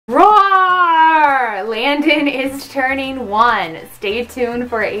Landon is turning 1. Stay tuned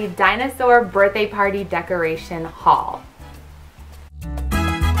for a dinosaur birthday party decoration haul.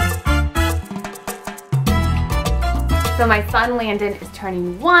 So my son Landon is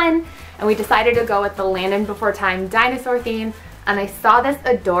turning 1, and we decided to go with the Landon Before Time dinosaur theme, and I saw this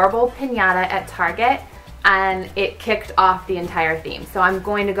adorable piñata at Target, and it kicked off the entire theme. So I'm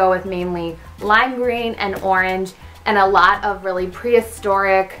going to go with mainly lime green and orange, and a lot of really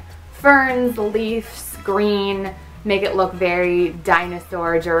prehistoric ferns, leaves, green, make it look very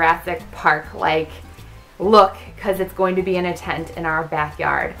dinosaur Jurassic Park-like look, because it's going to be in a tent in our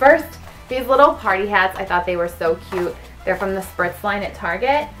backyard. First, these little party hats, I thought they were so cute. They're from the Spritz line at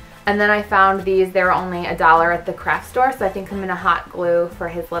Target. And then I found these, they were only $1 at the craft store, so I think I'm gonna hot glue for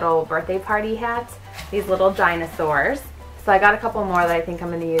his little birthday party hat, these little dinosaurs. So I got a couple more that I think I'm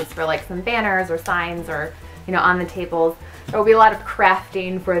gonna use for like some banners or signs or, you know, on the tables. There will be a lot of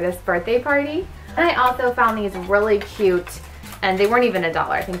crafting for this birthday party. And I also found these really cute, and they weren't even $1,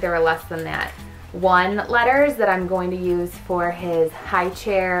 I think they were less than that, 1 letters that I'm going to use for his high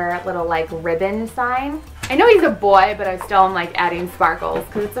chair little like ribbon sign. I know he's a boy, but I still am like adding sparkles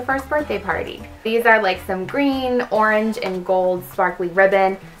because it's the first birthday party. These are like some green, orange, and gold sparkly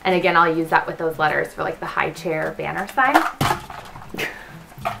ribbon, and again I'll use that with those letters for like the high chair banner sign.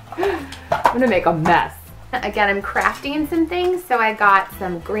 I'm gonna make a mess. Again, I'm crafting some things, so I got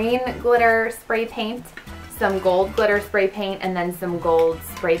some green glitter spray paint, some gold glitter spray paint, and then some gold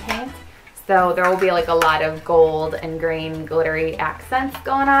spray paint. So there will be like a lot of gold and green glittery accents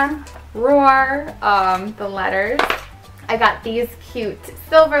going on. Roar, the letters. I got these cute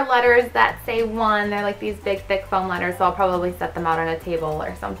silver letters that say 1. They're like these big thick foam letters, so I'll probably set them out on a table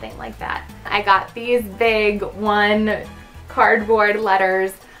or something like that. I got these big 1 cardboard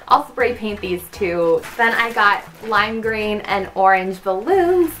letters. I'll spray paint these too. Then I got lime green and orange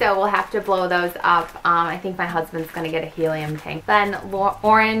balloons, so we'll have to blow those up. I think my husband's gonna get a helium tank. Then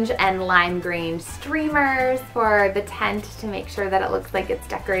orange and lime green streamers for the tent to make sure that it looks like it's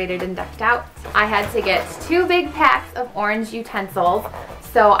decorated and decked out. I had to get 2 big packs of orange utensils.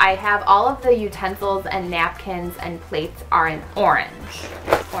 So I have all of the utensils and napkins and plates are in orange.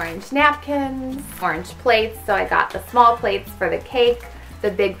 Orange napkins, orange plates, so I got the small plates for the cake, the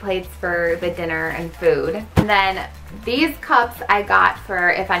big plates for the dinner and food. And then these cups I got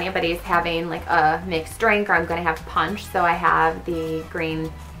for if anybody's having like a mixed drink or I'm gonna have punch. So I have the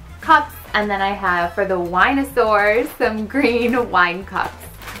green cups, and then I have for the winosaurs some green wine cups.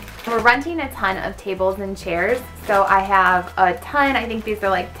 We're renting a ton of tables and chairs, so I have a ton, I think these are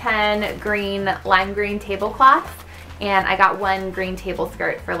like 10 green, lime green tablecloths. And I got 1 green table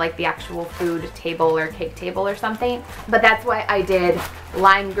skirt for like the actual food table or cake table or something. But that's why I did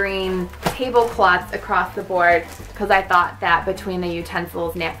lime green tablecloths across the board, because I thought that between the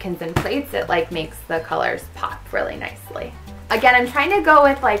utensils, napkins, and plates, it like makes the colors pop really nicely. Again, I'm trying to go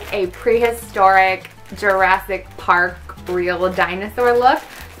with like a prehistoric Jurassic Park real dinosaur look.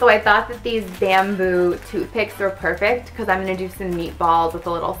 So I thought that these bamboo toothpicks were perfect because I'm going to do some meatballs with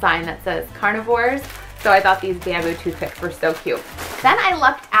a little sign that says carnivores. So I thought these bamboo toothpicks were so cute. Then I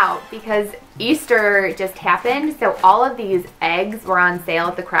lucked out because Easter just happened, so all of these eggs were on sale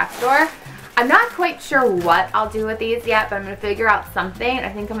at the craft store. I'm not quite sure what I'll do with these yet, but I'm going to figure out something. I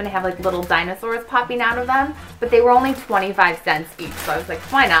think I'm going to have like little dinosaurs popping out of them, but they were only 25 cents each, so I was like,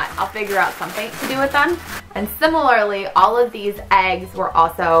 why not? I'll figure out something to do with them. And similarly, all of these eggs were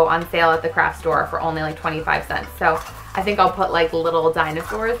also on sale at the craft store for only like 25 cents. So I think I'll put like little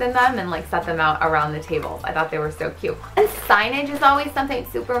dinosaurs in them and like set them out around the tables. I thought they were so cute. And signage is always something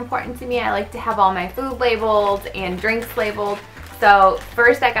super important to me. I like to have all my food labeled and drinks labeled. So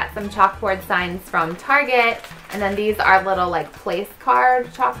first I got some chalkboard signs from Target, and then these are little like place card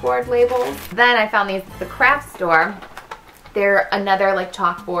chalkboard labels. Then I found these at the craft store. They're another like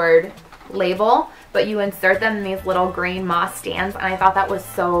chalkboard label, but you insert them in these little green moss stands, and I thought that was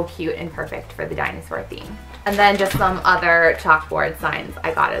so cute and perfect for the dinosaur theme. And then just some other chalkboard signs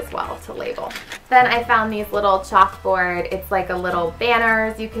I got as well to label. Then I found these little chalkboard, it's like a little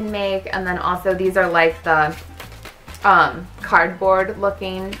banners you can make, and then also these are like the cardboard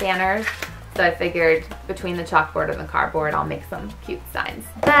looking banners. So I figured between the chalkboard and the cardboard I'll make some cute signs.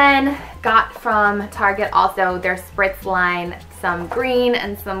 Then got from Target also their Spritz line some green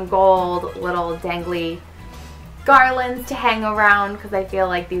and some gold little dangly garlands to hang around because I feel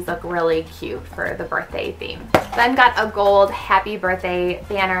like these look really cute for the birthday theme. Then got a gold happy birthday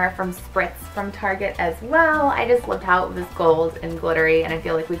banner from Spritz from Target as well. I just loved how it was gold and glittery, and I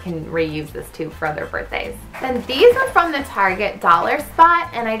feel like we can reuse this too for other birthdays. Then these are from the Target dollar spot,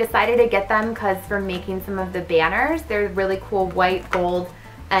 and I decided to get them because for making some of the banners, they're really cool white, gold,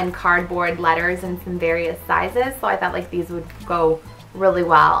 and cardboard letters in some various sizes. So I thought like these would go really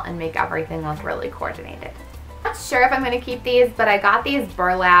well and make everything look really coordinated. Not sure if I'm going to keep these, but I got these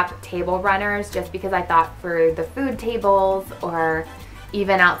burlap table runners just because I thought for the food tables or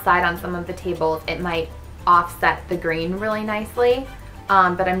even outside on some of the tables it might offset the green really nicely,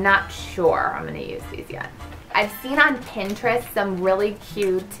 but I'm not sure I'm going to use these yet. I've seen on Pinterest some really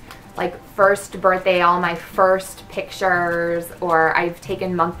cute like first birthday, all my first pictures, or I've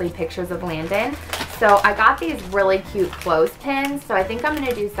taken monthly pictures of Landon. So I got these really cute clothespins, so I think I'm going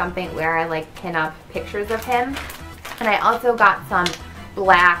to do something where I like pin up pictures of him. And I also got some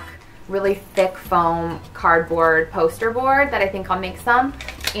black, really thick foam cardboard poster board that I think I'll make some,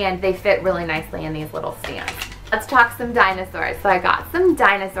 and they fit really nicely in these little stands. Let's talk some dinosaurs. So I got some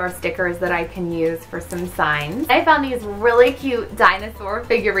dinosaur stickers that I can use for some signs. I found these really cute dinosaur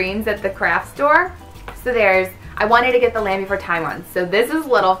figurines at the craft store. So I wanted to get the Land Before Time ones. So this is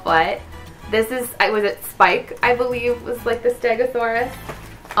Littlefoot. This is, was it Spike, I believe, was like the Stegosaurus.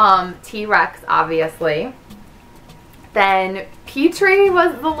 T-Rex, obviously. Then Petrie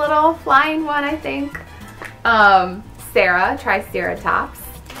was the little flying one, I think. Sarah, Triceratops.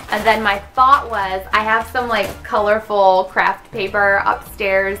 And then my thought was, I have some like colorful craft paper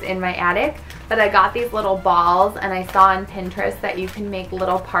upstairs in my attic, but I got these little balls and I saw on Pinterest that you can make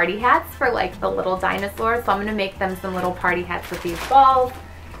little party hats for like the little dinosaurs. So I'm gonna make them some little party hats with these balls.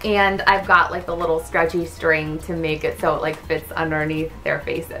 And I've got like the little stretchy string to make it so it like fits underneath their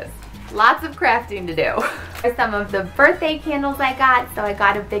faces. Lots of crafting to do. Some of the birthday candles I got. So I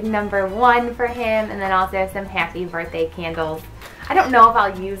got a big number 1 for him, and then also some happy birthday candles. I don't know if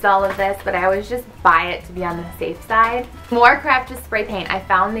I'll use all of this, but I always just buy it to be on the safe side. More craft to spray paint. I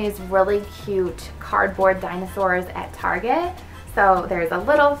found these really cute cardboard dinosaurs at Target. So there's a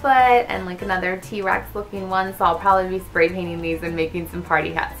Littlefoot and like another T-Rex looking one, so I'll probably be spray painting these and making some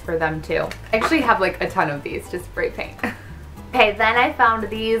party hats for them too. I actually have like a ton of these to spray paint. Okay, then I found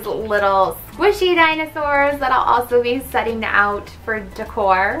these little squishy dinosaurs that I'll also be setting out for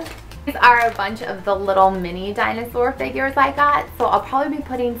decor. These are a bunch of the little mini dinosaur figures I got, so I'll probably be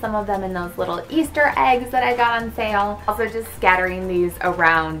putting some of them in those little Easter eggs that I got on sale. Also just scattering these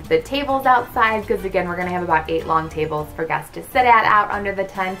around the tables outside, because again, we're going to have about 8 long tables for guests to sit at out under the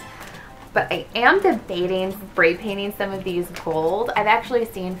tent. But I am debating spray painting some of these gold. I've actually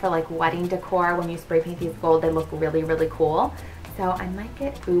seen for like wedding decor, when you spray paint these gold, they look really, really cool. So I might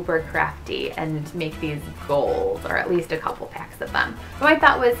get uber crafty and make these gold, or at least a couple packs of them. So my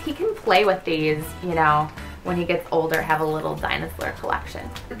thought was he can play with these, you know, when he gets older, have a little dinosaur collection.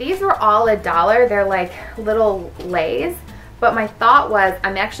 These were all $1. They're like little lays. But my thought was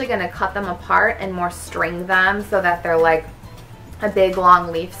I'm actually going to cut them apart and more string them so that they're like a big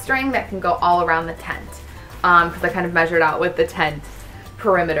long leaf string that can go all around the tent. Because I kind of measured out what the tent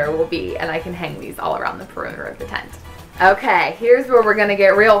perimeter will be, and I can hang these all around the perimeter of the tent. Okay, here's where we're gonna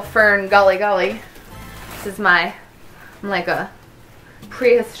get real fern gully. This is I'm like a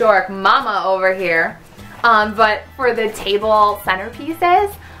prehistoric mama over here. But for the table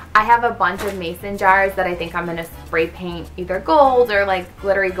centerpieces, I have a bunch of mason jars that I think I'm gonna spray paint either gold or like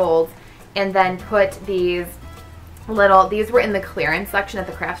glittery gold, and then put these were in the clearance section at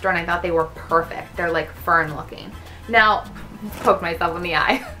the craft store, and I thought they were perfect. They're like fern looking. Now, poke myself in the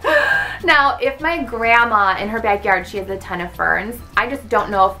eye. Now, if my grandma in her backyard, she has a ton of ferns, I just don't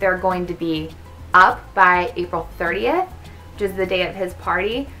know if they're going to be up by April 30th, which is the day of his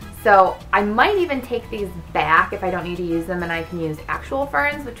party. So I might even take these back if I don't need to use them and I can use actual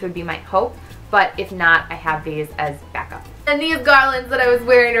ferns, which would be my hope. But if not, I have these as backup. And these garlands that I was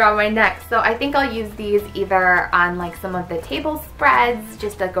wearing around my neck. So I think I'll use these either on like some of the table spreads,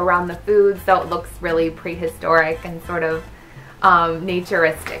 just like around the food, so it looks really prehistoric and sort of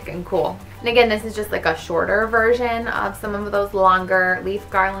naturistic and cool. And again, this is just like a shorter version of some of those longer leaf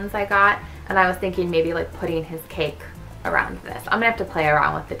garlands I got. And I was thinking maybe like putting his cake around this. I'm gonna have to play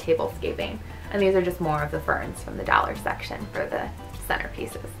around with the tablescaping. And these are just more of the ferns from the dollar section for the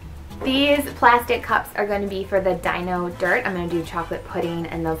centerpieces. These plastic cups are going to be for the dino dirt. I'm going to do chocolate pudding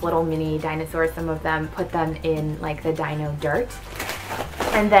and those little mini dinosaurs, some of them, put them in like the dino dirt.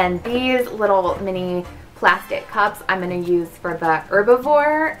 And then these little mini plastic cups I'm going to use for the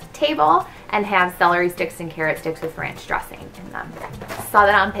herbivore table and have celery sticks and carrot sticks with ranch dressing in them. Saw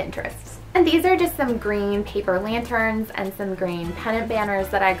that on Pinterest. And these are just some green paper lanterns and some green pennant banners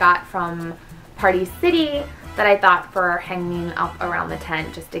that I got from Party City that I thought for hanging up around the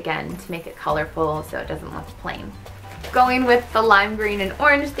tent, just again to make it colorful so it doesn't look plain. Going with the lime green and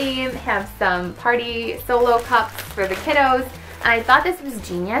orange theme, have some party solo cups for the kiddos, And I thought this was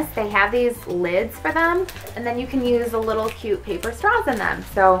genius. They have these lids for them, and then you can use the little cute paper straws in them.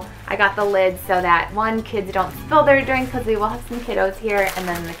 So I got the lids so that, one, kids don't spill their drinks because we will have some kiddos here, and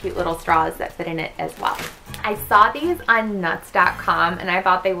then the cute little straws that fit in it as well. I saw these on nuts.com and I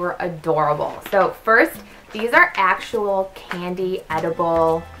thought they were adorable. So first, these are actual candy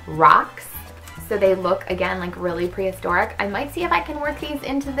edible rocks. So they look, again, like really prehistoric. I might see if I can work these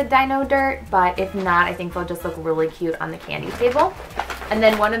into the dino dirt, but if not, I think they'll just look really cute on the candy table. And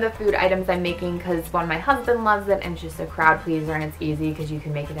then one of the food items I'm making, because one, my husband loves it and it's just a crowd pleaser and it's easy because you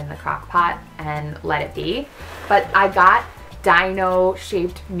can make it in the crock pot and let it be. But I got dino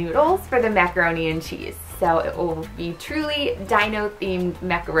shaped noodles for the macaroni and cheese. So it will be truly dino themed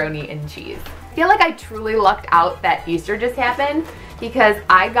macaroni and cheese. I feel like I truly lucked out that Easter just happened because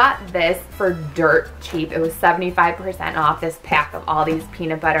I got this for dirt cheap. It was 75% off this pack of all these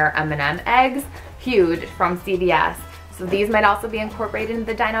peanut butter M&M eggs, huge, from CVS. So these might also be incorporated into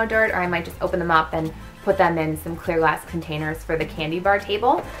the dino dirt, or I might just open them up and put them in some clear glass containers for the candy bar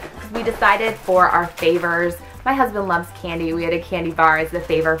table. Because we decided for our favors, my husband loves candy. We had a candy bar as the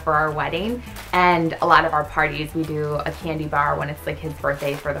favor for our wedding, and a lot of our parties we do a candy bar when it's like his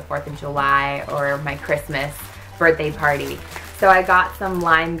birthday for the 4th of July or my Christmas birthday party. So I got some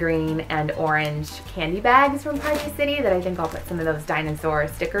lime green and orange candy bags from Party City that I think I'll put some of those dinosaur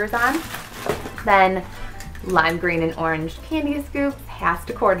stickers on. Then lime green and orange candy scoops, has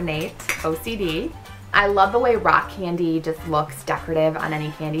to coordinate, OCD. I love the way rock candy just looks decorative on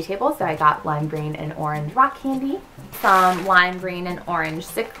any candy table, so I got lime green and orange rock candy, some lime green and orange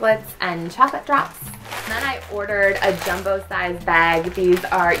Sicklets and chocolate drops. And then I ordered a jumbo size bag. These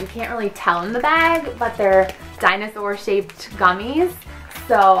are, you can't really tell in the bag, but they're dinosaur shaped gummies.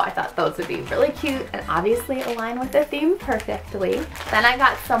 So I thought those would be really cute and obviously align with the theme perfectly. Then I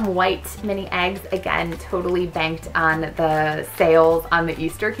got some white mini eggs, again, totally banked on the sales on the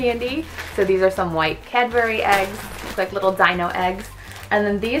Easter candy. So these are some white Cadbury eggs, look like little dino eggs. And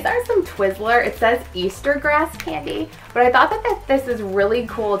then these are some Twizzler, it says Easter grass candy, but I thought that this is really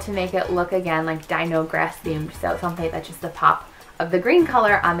cool to make it look, again, like dino grass themed. So something that's just a pop of the green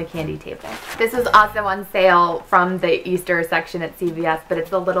color on the candy table. This was also on sale from the Easter section at CVS, but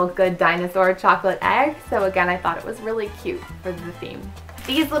it's a little good dinosaur chocolate egg. So again, I thought it was really cute for the theme.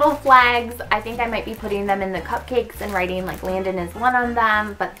 These little flags, I think I might be putting them in the cupcakes and writing like Landon is one on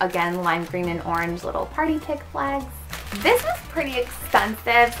them, but again, lime green and orange little party pick flags. This was pretty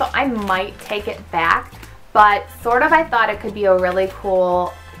expensive, so I might take it back, but sort of I thought it could be a really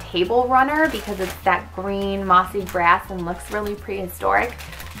cool table runner because it's that green mossy grass and looks really prehistoric.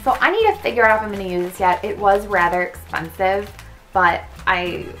 So I need to figure out if I'm going to use this yet. It was rather expensive, but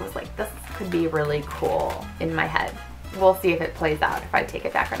I was like, this could be really cool in my head. We'll see if it plays out, if I take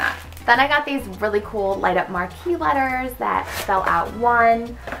it back or not. Then I got these really cool light up marquee letters that spell out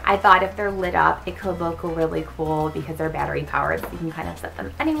one. I thought if they're lit up, it could look really cool because they're battery powered, so you can kind of set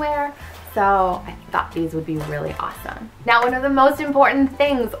them anywhere. So I thought these would be really awesome. Now, one of the most important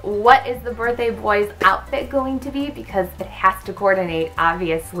things, what is the birthday boy's outfit going to be? Because it has to coordinate,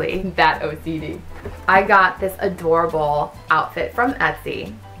 obviously, that OCD. I got this adorable outfit from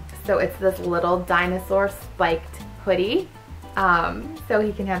Etsy. So it's this little dinosaur spiked hoodie. So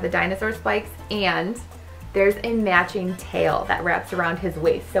he can have the dinosaur spikes, and there's a matching tail that wraps around his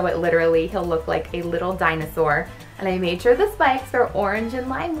waist. So it literally, he'll look like a little dinosaur. And I made sure the spikes are orange and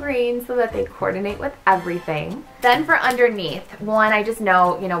lime green so that they coordinate with everything. Then for underneath, one, I just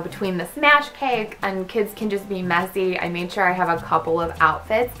know, you know, between the smash cake and kids can just be messy, I made sure I have a couple of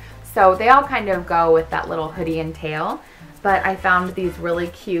outfits. So they all kind of go with that little hoodie and tail. But I found these really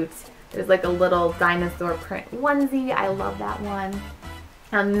cute. There's like a little dinosaur print onesie. I love that one.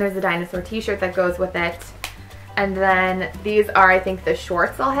 And there's a dinosaur t-shirt that goes with it. And then these are, I think, the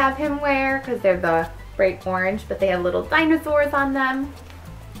shorts I'll have him wear because they're the bright orange, but they have little dinosaurs on them.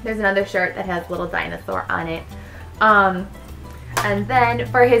 There's another shirt that has little dinosaur on it. And then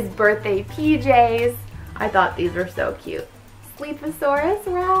for his birthday PJs, I thought these were so cute. Sleeposaurus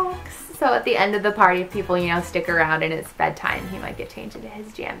rocks. So at the end of the party, if people, you know, stick around and it's bedtime, he might get changed into his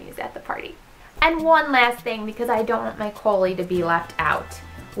jammies at the party. And one last thing, because I don't want my Coley to be left out.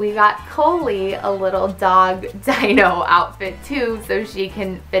 We got Coley a little dog dino outfit too, so she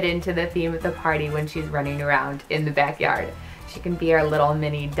can fit into the theme of the party when she's running around in the backyard. She can be our little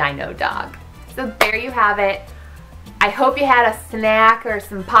mini dino dog. So there you have it. I hope you had a snack or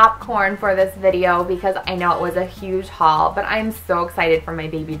some popcorn for this video because I know it was a huge haul, but I'm so excited for my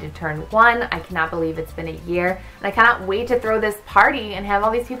baby to turn 1. I cannot believe it's been a year, and I cannot wait to throw this party and have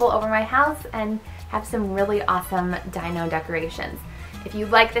all these people over my house and have some really awesome dino decorations. If you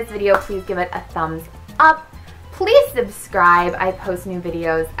like this video, please give it a thumbs up. Please subscribe. I post new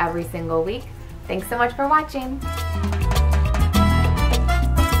videos every single week. Thanks so much for watching.